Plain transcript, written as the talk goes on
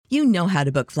You know how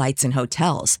to book flights and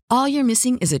hotels. All you're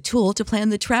missing is a tool to plan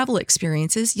the travel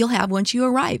experiences you'll have once you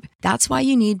arrive. That's why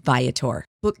you need Viator.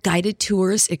 Book guided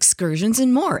tours, excursions,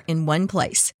 and more in one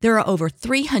place. There are over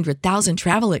 300,000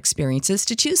 travel experiences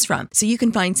to choose from, so you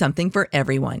can find something for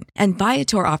everyone. And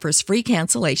Viator offers free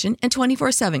cancellation and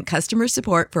 24/7 customer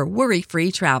support for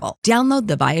worry-free travel. Download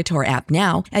the Viator app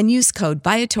now and use code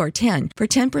Viator10 for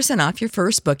 10% off your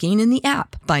first booking in the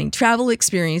app. Find travel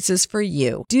experiences for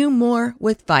you. Do more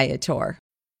with Viator.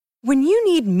 When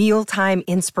you need mealtime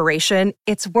inspiration,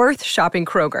 it's worth shopping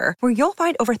Kroger, where you'll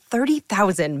find over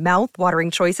 30,000 mouth-watering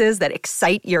choices that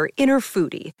excite your inner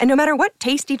foodie. And no matter what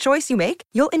tasty choice you make,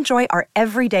 you'll enjoy our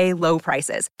everyday low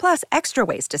prices, plus extra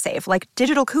ways to save, like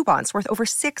digital coupons worth over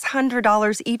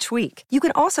 $600 each week. You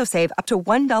can also save up to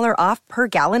 $1 off per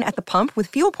gallon at the pump with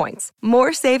fuel points.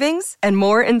 More savings and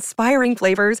more inspiring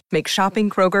flavors make shopping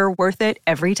Kroger worth it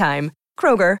every time.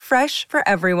 Kroger, fresh for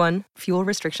everyone. Fuel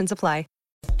restrictions apply.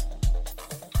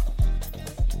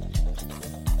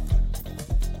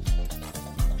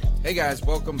 Hey guys,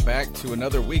 welcome back to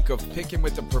another week of Picking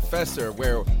with the Professor,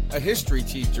 where a history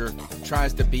teacher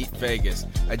tries to beat Vegas.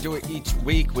 I do it each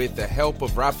week with the help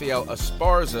of Rafael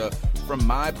Esparza from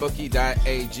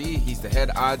MyBookie.ag. He's the head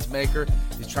odds maker.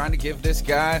 He's trying to give this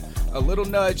guy a little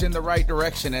nudge in the right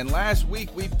direction. And last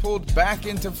week we pulled back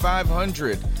into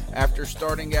 500 after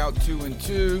starting out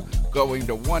 2-2, going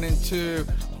to 1-2.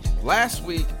 Last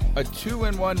week, a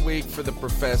 2-1 week for the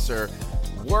Professor.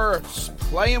 We're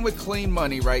playing with clean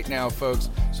money right now, folks.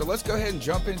 So let's go ahead and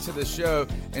jump into the show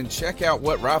and check out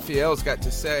what Rafael's got to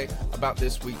say about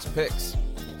this week's picks.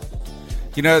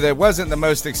 You know, that wasn't the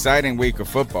most exciting week of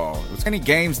football. Was any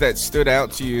games that stood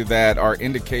out to you that are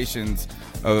indications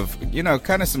of, you know,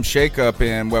 kind of some shakeup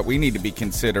in what we need to be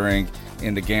considering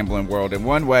in the gambling world? In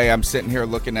one way, I'm sitting here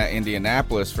looking at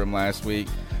Indianapolis from last week,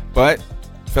 but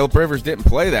Phillip Rivers didn't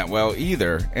play that well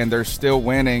either, and they're still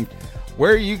winning.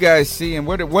 Where are you guys seeing?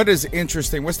 What is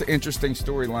interesting? What's the interesting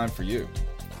storyline for you?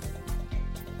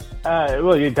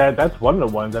 That's one of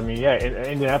the ones. I mean,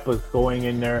 Indianapolis going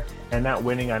in there and not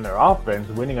winning on their offense,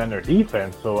 winning on their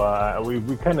defense. So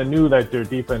we kind of knew that their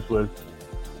defense was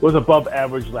above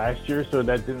average last year, so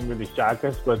that didn't really shock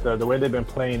us. But the way they've been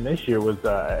playing this year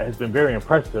has been very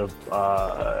impressive.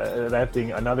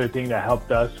 Another thing that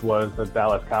helped us was the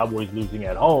Dallas Cowboys losing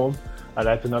at home.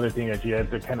 That's another thing that you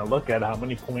have to kind of look at. How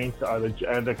many points are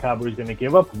the Cowboys going to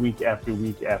give up week after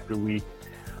week after week?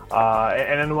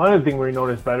 And then one other thing we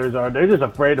noticed bettors are they're just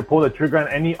afraid to pull the trigger on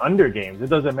any under games. It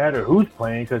doesn't matter who's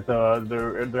playing because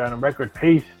they're on a record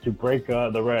pace to break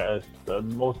the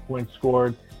most points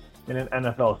scored in an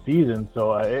NFL season.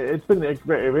 So it's been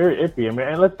very, very iffy. I mean,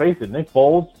 and let's face it, Nick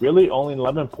Foles really only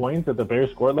 11 points that the Bears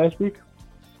scored last week.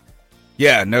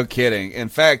 Yeah, no kidding. In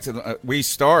fact, we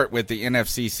start with the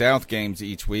NFC South games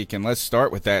each week, and let's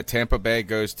start with that. Tampa Bay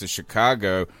goes to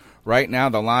Chicago. Right now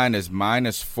the line is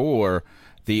 -4.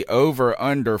 The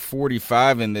over-under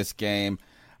 45 in this game.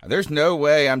 There's no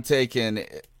way I'm taking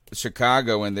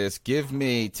Chicago in this. Give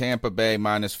me Tampa Bay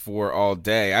 -4 all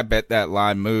day. I bet that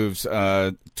line moves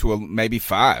to maybe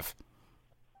 5.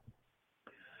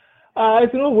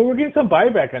 We're getting some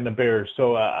buyback on the Bears,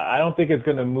 so I don't think it's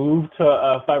going to move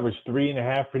to 5 or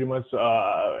 3.5. Pretty much,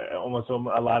 almost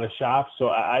a lot of shops.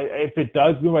 So if it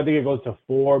does move, I think it goes to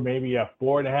 4, maybe a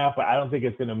 4.5. But I don't think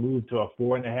it's going to move to a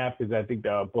 4.5 because I think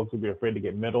the books will be afraid to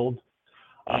get middled.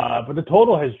 But the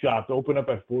total has dropped. Open up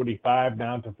at 45,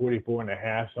 down to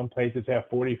 44.5. Some places have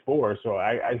 44. So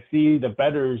I see the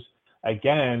bettors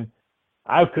again.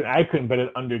 I couldn't bet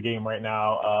an under game right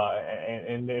now,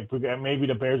 and if maybe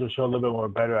the Bears will show a little bit more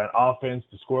better on offense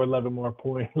to score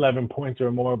 11 points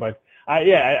or more. But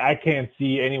I can't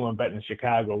see anyone betting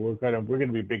Chicago. We're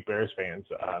gonna be big Bears fans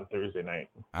on Thursday night.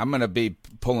 I'm gonna be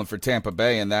pulling for Tampa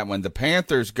Bay in that one. The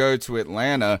Panthers go to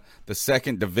Atlanta, the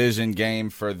second division game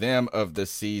for them of the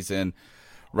season.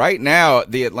 Right now,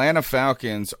 the Atlanta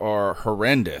Falcons are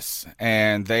horrendous,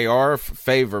 and they are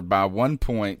favored by 1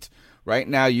 point. Right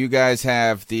now, you guys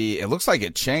have it looks like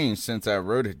it changed since I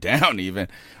wrote it down even.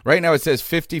 Right now, it says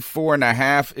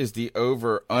 54.5 is the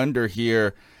over-under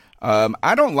here. I'm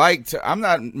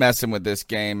not messing with this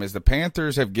game, as the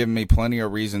Panthers have given me plenty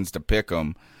of reasons to pick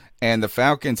them, and the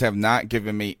Falcons have not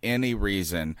given me any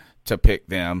reason to pick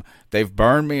them. They've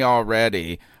burned me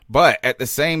already, but at the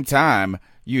same time,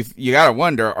 you got to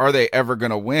wonder, are they ever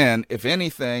going to win? If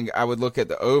anything, I would look at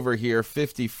the over here,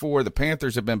 54. The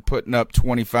Panthers have been putting up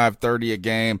 25, 30 a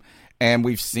game, and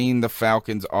we've seen the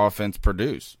Falcons' offense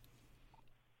produce.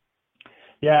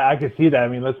 Yeah, I can see that. I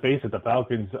mean, let's face it, the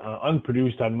Falcons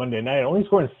unproduced on Monday night, only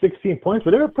scoring 16 points,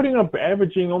 but they were putting up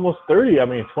averaging almost 30. I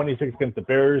mean, 26 against the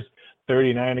Bears,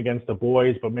 39 against the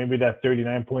boys, but maybe that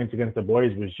 39 points against the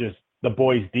boys was just the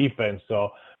boys' defense.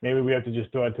 So maybe we have to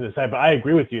just throw it to the side. But I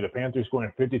agree with you. The Panthers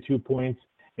scoring 52 points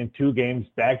in 2 games,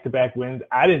 back-to-back wins.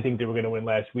 I didn't think they were going to win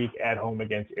last week at home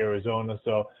against Arizona.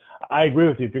 So I agree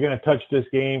with you. If you're going to touch this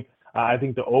game, I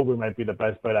think the over might be the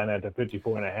best bet on that at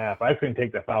 54.5. I couldn't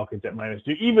take the Falcons at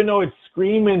 -2, even though it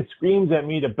screams at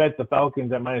me to bet the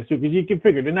Falcons at -2, because you can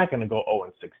figure they're not going to go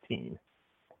 0-16.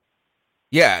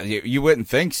 Yeah, you wouldn't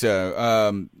think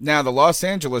so. Now, the Los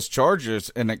Angeles Chargers,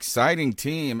 an exciting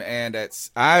team, and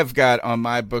I've got on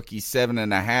my bookie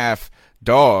 7.5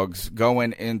 dogs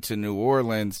going into New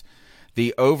Orleans.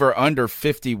 The over-under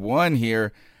 51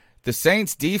 here. The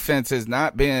Saints defense has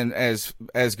not been as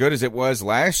good as it was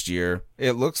last year.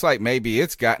 It looks like maybe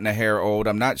it's gotten a hair old.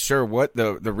 I'm not sure what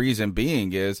the reason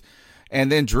being is.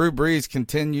 And then Drew Brees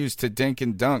continues to dink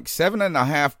and dunk.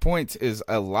 7.5 points is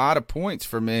a lot of points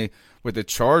for me, with the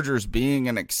Chargers being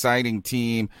an exciting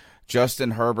team.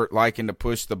 Justin Herbert liking to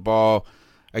push the ball.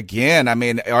 Again, I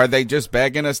mean, are they just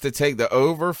begging us to take the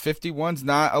over? 51's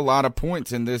not a lot of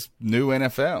points in this new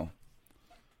NFL.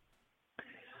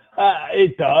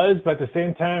 It does, but at the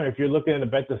same time, if you're looking to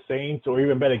bet the Saints or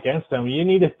even bet against them, you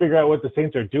need to figure out what the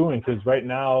Saints are doing, because right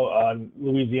now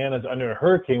Louisiana's under a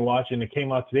hurricane watch, and it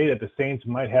came out today that the Saints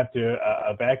might have to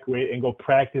evacuate and go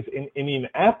practice in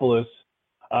Indianapolis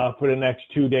for the next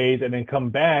 2 days and then come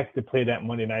back to play that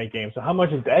Monday night game. So how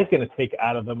much is that going to take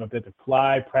out of them if they have to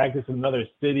fly, practice in another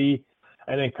city,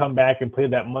 and then come back and play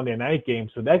that Monday night game?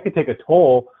 So that could take a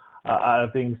toll out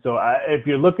of things. So if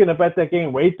you're looking to bet that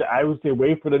game, I would say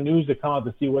wait for the news to come out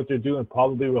to see what they're doing.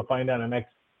 Probably we'll find out in the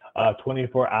next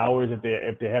 24 hours if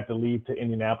they have to leave to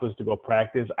Indianapolis to go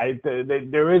practice.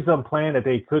 There is a plan that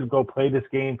they could go play this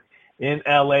game in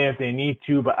LA if they need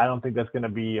to, but I don't think that's going to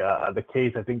be the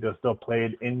case. I think they'll still play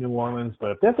it in New Orleans.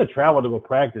 But if they have to travel to go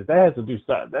practice,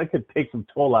 that could take some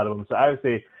toll out of them. So I would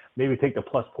say maybe take the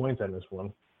plus points on this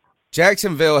one.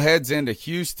 Jacksonville heads into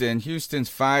Houston. Houston's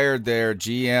fired their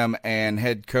GM and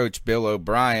head coach Bill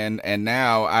O'Brien, and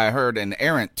now I heard an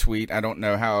errant tweet. I don't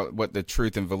know what the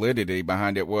truth and validity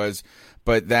behind it was,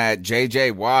 but that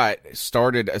J.J. Watt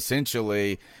started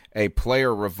essentially a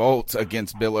player revolt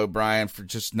against Bill O'Brien for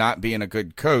just not being a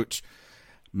good coach.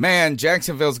 Man,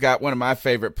 Jacksonville's got one of my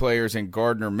favorite players in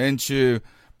Gardner Minshew,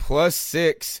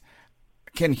 +6.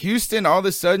 Can Houston all of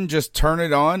a sudden just turn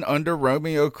it on under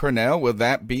Romeo Crennel? Will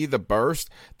that be the burst?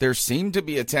 There seemed to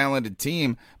be a talented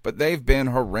team, but they've been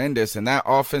horrendous, and that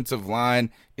offensive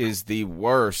line is the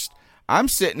worst. I'm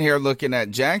sitting here looking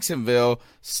at Jacksonville,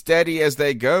 steady as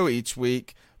they go each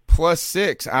week,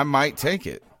 +6. I might take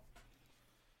it.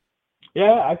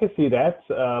 Yeah, I can see that,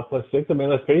 +6. I mean,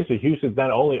 let's face it, Houston's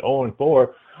not only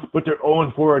 0-4, but they're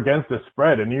 0-4 against the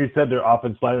spread, and you said their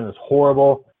offensive line is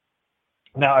horrible.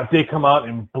 Now, if they come out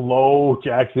and blow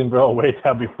Jacksonville away,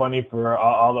 that'd be funny for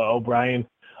all the O'Brien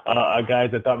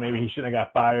guys that thought maybe he shouldn't have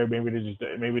got fired.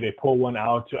 Maybe they pull one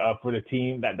out for the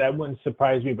team. That wouldn't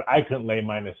surprise me, but I couldn't lay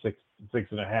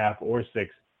 -6.5 or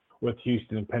 6 with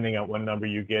Houston, depending on what number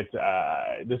you get.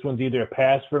 This one's either a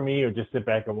pass for me or just sit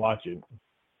back and watch it.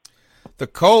 The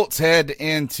Colts head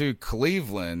into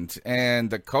Cleveland, and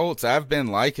the Colts, I've been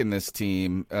liking this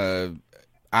team.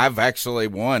 I've actually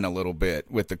won a little bit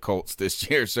with the Colts this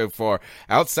year so far.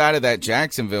 Outside of that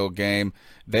Jacksonville game,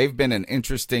 they've been an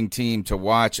interesting team to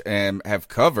watch and have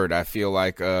covered, I feel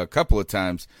like, a couple of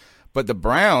times. But the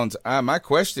Browns, my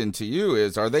question to you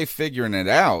is, are they figuring it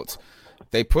out?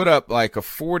 They put up like a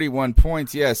 41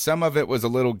 points. Yeah, some of it was a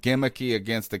little gimmicky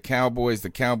against the Cowboys. The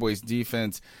Cowboys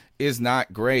defense is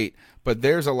not great, but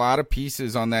there's a lot of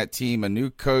pieces on that team. A new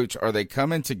coach. Are they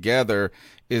coming together?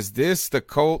 Is this the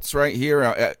Colts right here?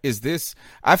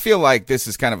 I feel like this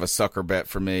is kind of a sucker bet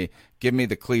for me. Give me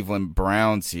the Cleveland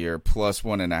Browns here,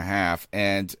 +1.5.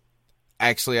 And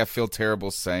actually, I feel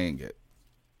terrible saying it.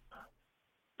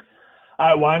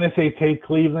 I want to say take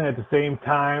Cleveland. At the same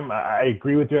time, I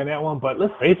agree with you on that one. But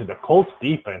let's face it, the Colts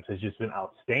defense has just been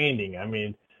outstanding. I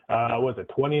mean,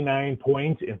 29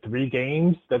 points in 3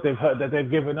 games that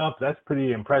they've given up? That's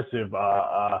pretty impressive.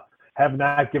 Have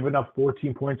not given up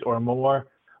 14 points or more.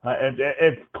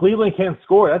 If Cleveland can't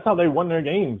score, that's how they won their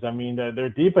games. I mean, their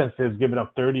defense has given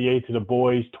up 38 to the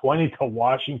boys, 20 to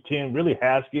Washington. Really,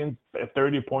 Haskins,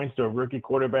 30 points to a rookie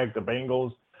quarterback, the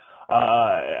Bengals.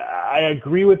 I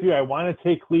agree with you. I want to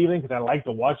take Cleveland because I like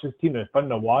to watch this team. They're fun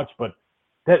to watch, but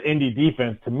that Indy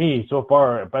defense, to me, so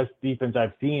far, best defense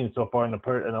I've seen so far in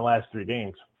the last 3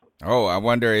 games. Oh, I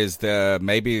wonder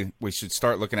maybe we should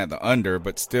start looking at the under,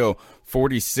 but still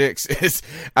 46 is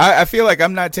 – I feel like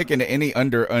I'm not taking any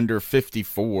under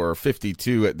 54 or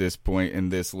 52 at this point in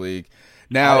this league.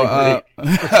 Now,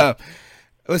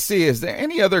 Let's see. Is there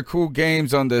any other cool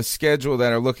games on the schedule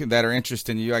that are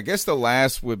interesting to you? I guess the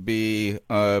last would be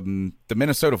the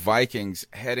Minnesota Vikings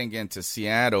heading into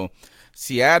Seattle.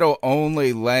 Seattle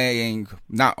only laying,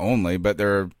 not only, but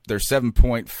they're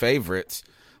 7-point favorites.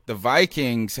 The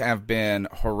Vikings have been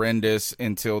horrendous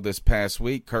until this past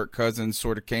week. Kirk Cousins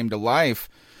sort of came to life.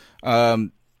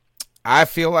 I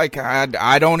feel like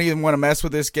I don't even want to mess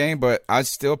with this game, but I'd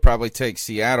still probably take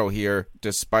Seattle here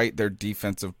despite their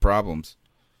defensive problems.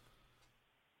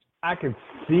 I can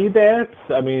see that.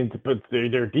 I mean, but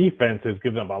their defense has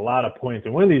given them a lot of points,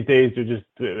 and one of these days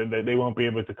they won't be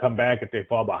able to come back if they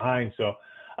fall behind. So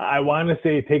I want to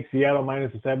say take Seattle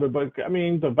 -7, but I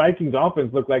mean the Vikings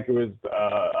offense looked like it was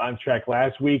on track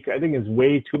last week. I think it's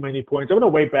way too many points. I'm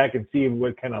going to wait back and see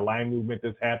what kind of line movement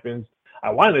this happens.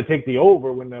 I wanted to take the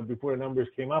over before the numbers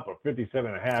came up, at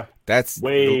 57.5. That's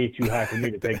way too high for me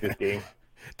to take this game.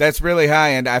 That's really high,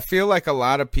 and I feel like a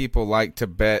lot of people like to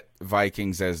bet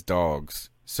Vikings as dogs.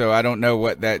 So I don't know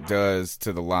what that does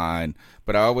to the line,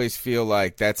 but I always feel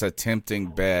like that's a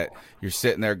tempting bet. You're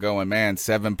sitting there going, man,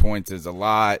 7 points is a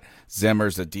lot.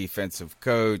 Zimmer's a defensive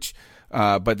coach.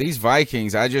 But these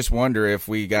Vikings, I just wonder if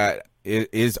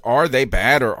are they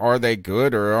bad or are they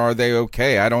good or are they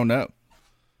okay? I don't know.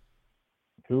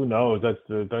 Who knows? That's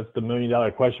the $1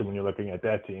 million question when you're looking at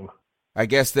that team. I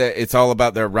guess that it's all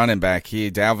about their running back.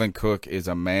 Dalvin Cook is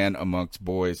a man amongst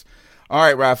boys. All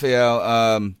right,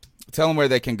 Raphael, tell them where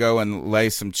they can go and lay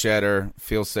some cheddar,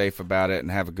 feel safe about it, and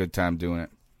have a good time doing it.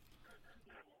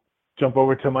 Jump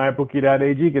over to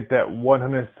mybookie.ag, get that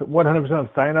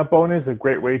 100% sign-up bonus. A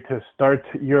great way to start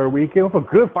your weekend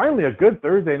with finally a good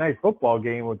Thursday night football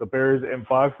game with the Bears and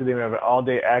Bucs. Then we have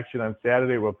all-day action on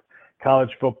Saturday with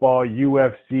college football,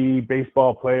 UFC,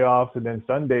 baseball playoffs, and then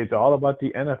Sunday it's all about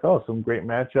the NFL. Some great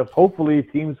matchups. Hopefully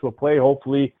teams will play.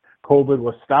 Hopefully COVID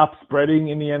will stop spreading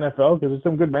in the NFL because there's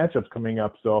some good matchups coming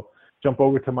up. So jump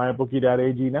over to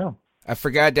mybookie.ag now. I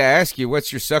forgot to ask you,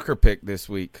 what's your sucker pick this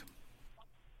week?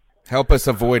 Help us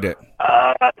avoid it.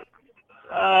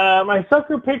 My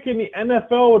sucker pick in the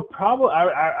NFL would probably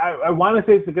I want to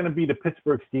say it's going to be the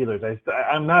Pittsburgh Steelers.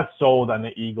 I'm not sold on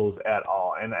the Eagles at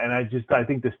all, and I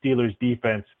think the Steelers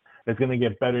defense is going to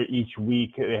get better each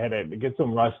week. They had to get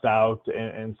some rust out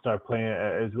and start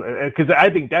playing because I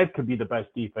think that could be the best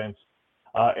defense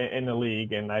in the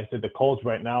league. And I said the Colts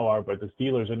right now are, but the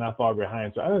Steelers are not far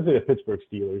behind. So I'm going to say the Pittsburgh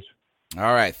Steelers.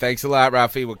 All right, thanks a lot,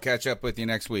 Rafi. We'll catch up with you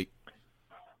next week.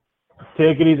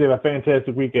 Take it easy. Have a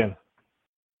fantastic weekend.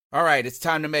 All right, it's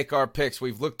time to make our picks.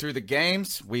 We've looked through the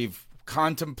games. We've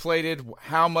contemplated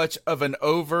how much of an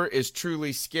over is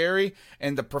truly scary,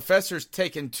 and the professor's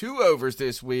taken 2 overs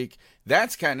this week.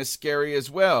 That's kind of scary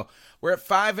as well. We're at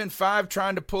 5-5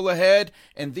 trying to pull ahead,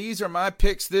 and these are my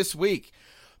picks this week.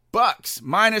 Bucks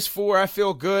 -4. I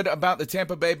feel good about the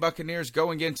Tampa Bay Buccaneers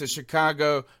going into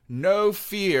Chicago. No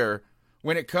fear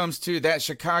when it comes to that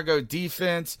Chicago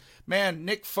defense. Man,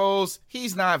 Nick Foles,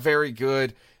 he's not very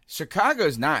good.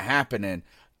 Chicago's not happening.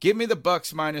 Give me the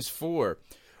Bucks -4.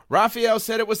 Raphael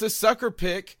said it was a sucker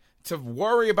pick to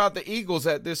worry about the Eagles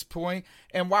at this point.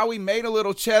 And while we made a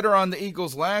little cheddar on the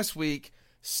Eagles last week,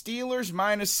 Steelers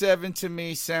 -7 to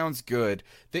me sounds good.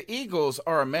 The Eagles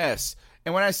are a mess.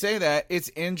 And when I say that,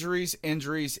 it's injuries, and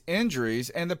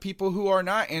the people who are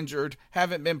not injured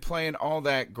haven't been playing all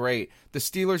that great. The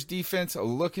Steelers' defense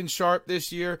looking sharp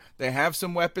this year. They have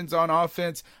some weapons on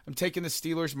offense. I'm taking the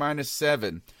Steelers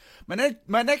 -7.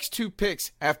 My next 2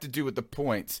 picks have to do with the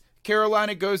points.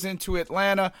 Carolina goes into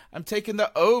Atlanta. I'm taking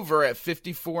the over at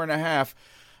 54.5.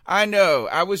 I know.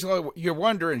 You're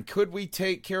wondering, could we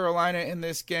take Carolina in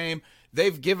this game?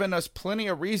 They've given us plenty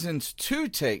of reasons to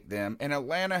take them, and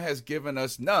Atlanta has given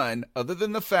us none other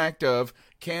than the fact of,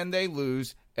 can they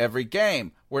lose every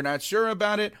game? We're not sure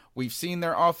about it. We've seen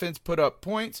their offense put up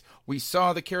points. We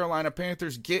saw the Carolina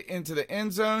Panthers get into the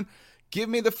end zone. Give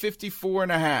me the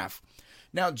 54.5.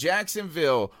 Now,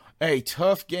 Jacksonville, a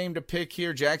tough game to pick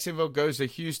here. Jacksonville goes to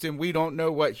Houston. We don't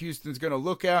know what Houston's going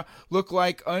to look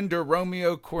like under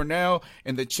Romeo Cornell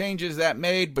and the changes that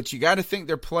made, but you got to think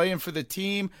they're playing for the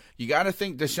team. You got to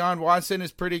think Deshaun Watson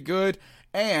is pretty good,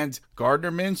 and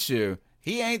Gardner Minshew,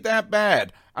 he ain't that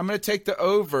bad. I'm going to take the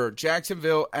over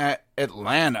Jacksonville at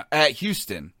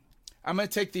Houston. I'm going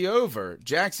to take the over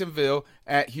Jacksonville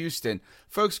at Houston.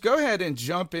 Folks, go ahead and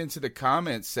jump into the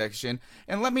comments section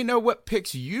and let me know what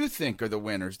picks you think are the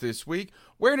winners this week.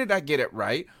 Where did I get it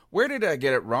right? Where did I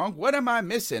get it wrong? What am I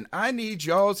missing? I need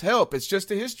y'all's help. It's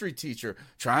just a history teacher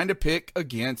trying to pick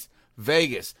against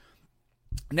Vegas.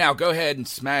 Now, go ahead and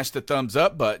smash the thumbs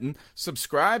up button.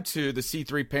 Subscribe to the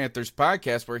C3 Panthers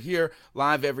podcast. We're here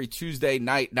live every Tuesday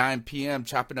night, 9 p.m.,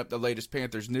 chopping up the latest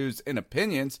Panthers news and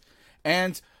opinions.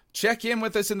 And check in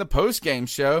with us in the post-game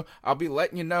show. I'll be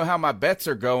letting you know how my bets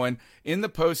are going in the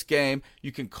post-game.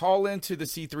 You can call into the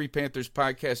C3 Panthers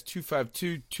podcast,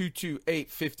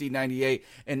 252-228-5098.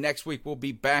 And next week, we'll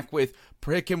be back with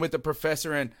Picking with the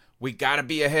Professor, and we got to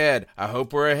be ahead. I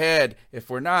hope we're ahead. If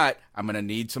we're not, I'm going to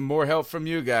need some more help from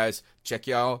you guys. Check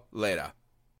y'all later.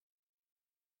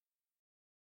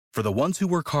 For the ones who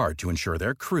work hard to ensure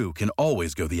their crew can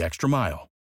always go the extra mile,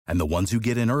 and the ones who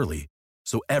get in early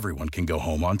so everyone can go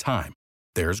home on time,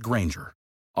 there's Grainger,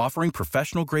 offering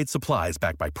professional-grade supplies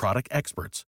backed by product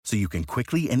experts so you can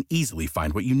quickly and easily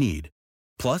find what you need.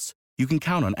 Plus, you can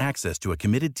count on access to a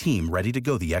committed team ready to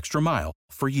go the extra mile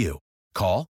for you.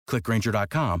 Call, click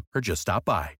Grainger.com, or just stop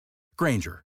by.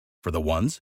 Grainger, for the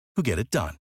ones who get it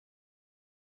done.